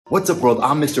What's up world,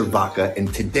 I'm Mr. Vaca,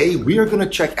 and today we are gonna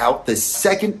check out the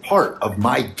second part of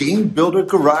my Game Builder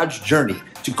Garage journey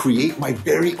to create my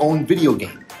very own video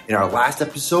game. In our last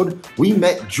episode, we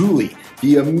met Julie,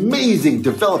 the amazing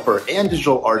developer and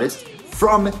digital artist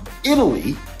from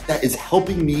Italy that is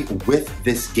helping me with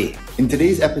this game. In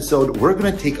today's episode, we're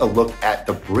gonna take a look at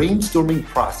the brainstorming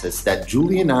process that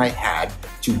Julie and I had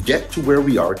to get to where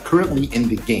we are currently in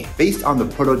the game. Based on the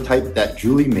prototype that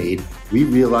Julie made, we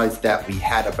realized that we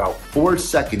had about 4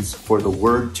 seconds for the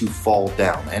word to fall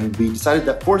down. And we decided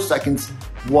that 4 seconds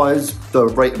was the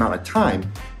right amount of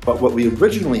time. But what we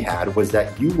originally had was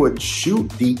that you would shoot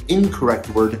the incorrect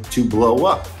word to blow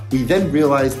up. We then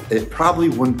realized it probably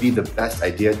wouldn't be the best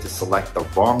idea to select the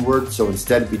wrong word, so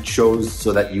instead we chose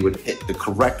so that you would hit the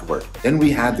correct word. Then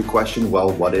we had the question, well,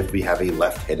 what if we have a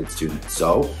left-handed student?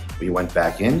 So we went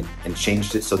back in and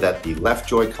changed it so that the left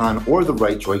Joy-Con or the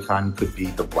right Joy-Con could be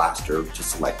the blaster to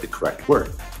select the correct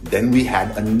word. Then we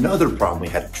had another problem we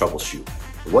had to troubleshoot.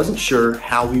 I wasn't sure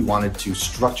how we wanted to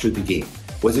structure the game.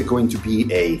 Was it going to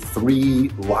be a 3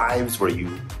 lives where you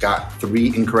got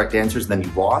 3 incorrect answers and then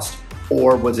you lost?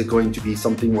 Or was it going to be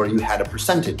something where you had a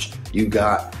percentage? You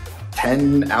got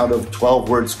 10 out of 12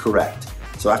 words correct.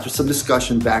 So after some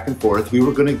discussion back and forth, we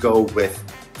were gonna go with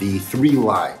the 3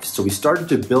 lives. So we started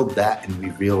to build that and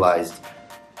we realized,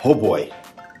 oh boy,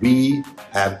 we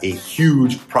have a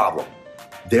huge problem.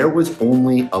 There was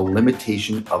only a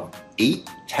limitation of 8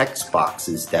 text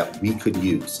boxes that we could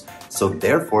use. So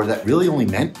therefore, that really only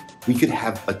meant we could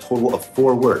have a total of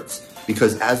 4 words,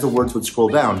 because as the words would scroll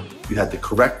down, you had the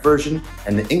correct version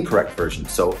and the incorrect version,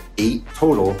 so 8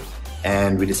 total.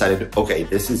 And we decided, okay,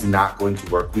 this is not going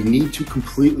to work. We need to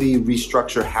completely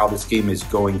restructure how this game is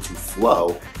going to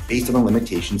flow based on the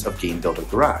limitations of Game Builder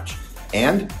Garage.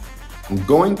 And I'm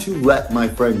going to let my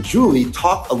friend Julie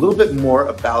talk a little bit more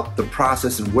about the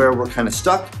process and where we're kind of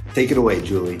stuck. Take it away,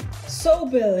 Julie. So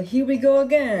Bill, here we go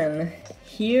again.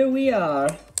 Here we are.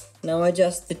 Now I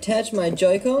just detach my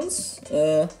Joy-Cons.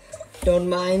 Don't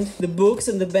mind the books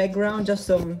in the background, just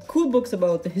some cool books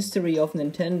about the history of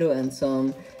Nintendo and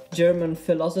some German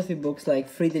philosophy books like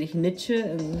Friedrich Nietzsche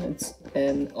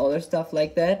and other stuff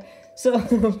like that.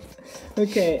 So,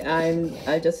 okay,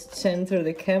 I just center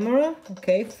the camera.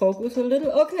 Okay, focus a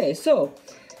little. Okay, so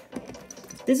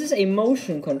this is a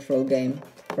motion control game,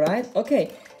 right?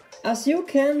 Okay, as you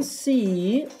can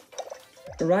see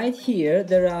right here,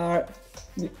 there are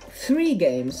 3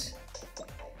 games.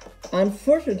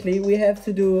 Unfortunately, we have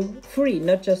to do 3,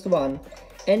 not just 1.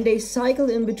 And they cycle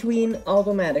in between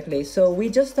automatically. So we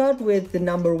just start with the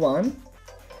number 1.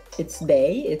 It's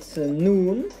day, it's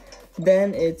noon,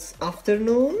 then it's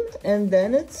afternoon, and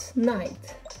then it's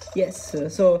night. Yes,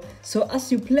 so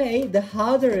as you play, the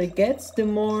harder it gets, the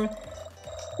more...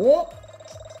 Whoa!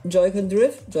 Joy-Con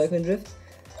drift.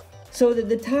 So that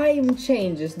the time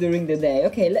changes during the day.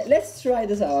 Okay, let's try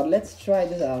this out.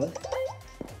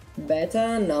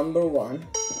 Beta number 1.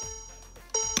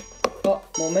 Oh,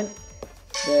 moment.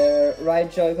 The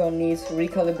right Joy-Con needs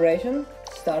recalibration.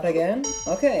 Start again.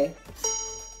 Okay.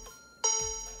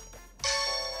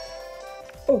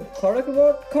 Oh, correct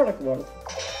word.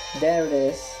 There it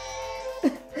is.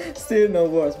 Still no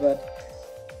words, but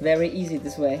very easy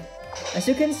this way. As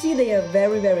you can see, they are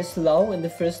very, very slow in the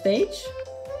first stage.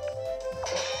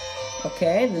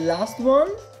 Okay, the last one.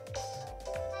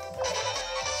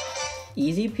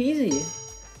 Easy peasy.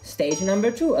 Stage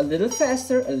number 2, a little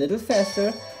faster.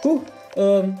 Ooh,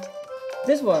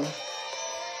 this one.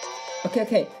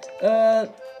 Okay.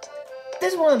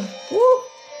 This one. Woo!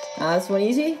 This one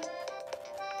easy.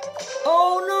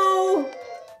 Oh no!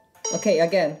 Okay,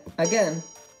 again.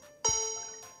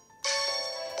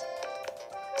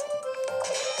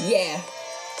 Yeah.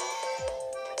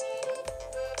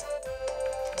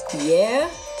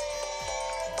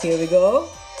 Here we go.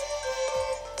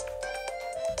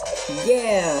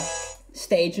 Yeah.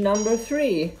 Stage number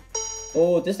 3.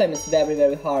 Oh, this time it's very,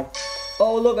 very hard.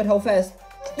 Oh, look at how fast.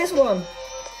 This one.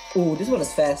 Oh, this one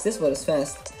is fast.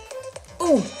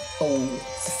 Oh,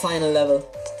 it's the final level.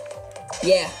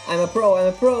 Yeah, I'm a pro.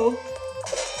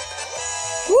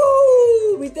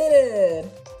 Woo! We did it!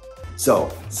 So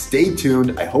stay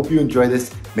tuned. I hope you enjoy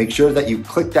this. Make sure that you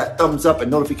click that thumbs up and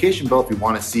notification bell if you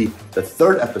want to see the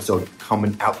 3rd episode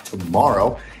coming out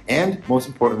tomorrow. And most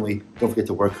importantly, don't forget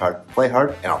to work hard, play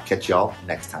hard, and I'll catch y'all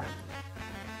next time.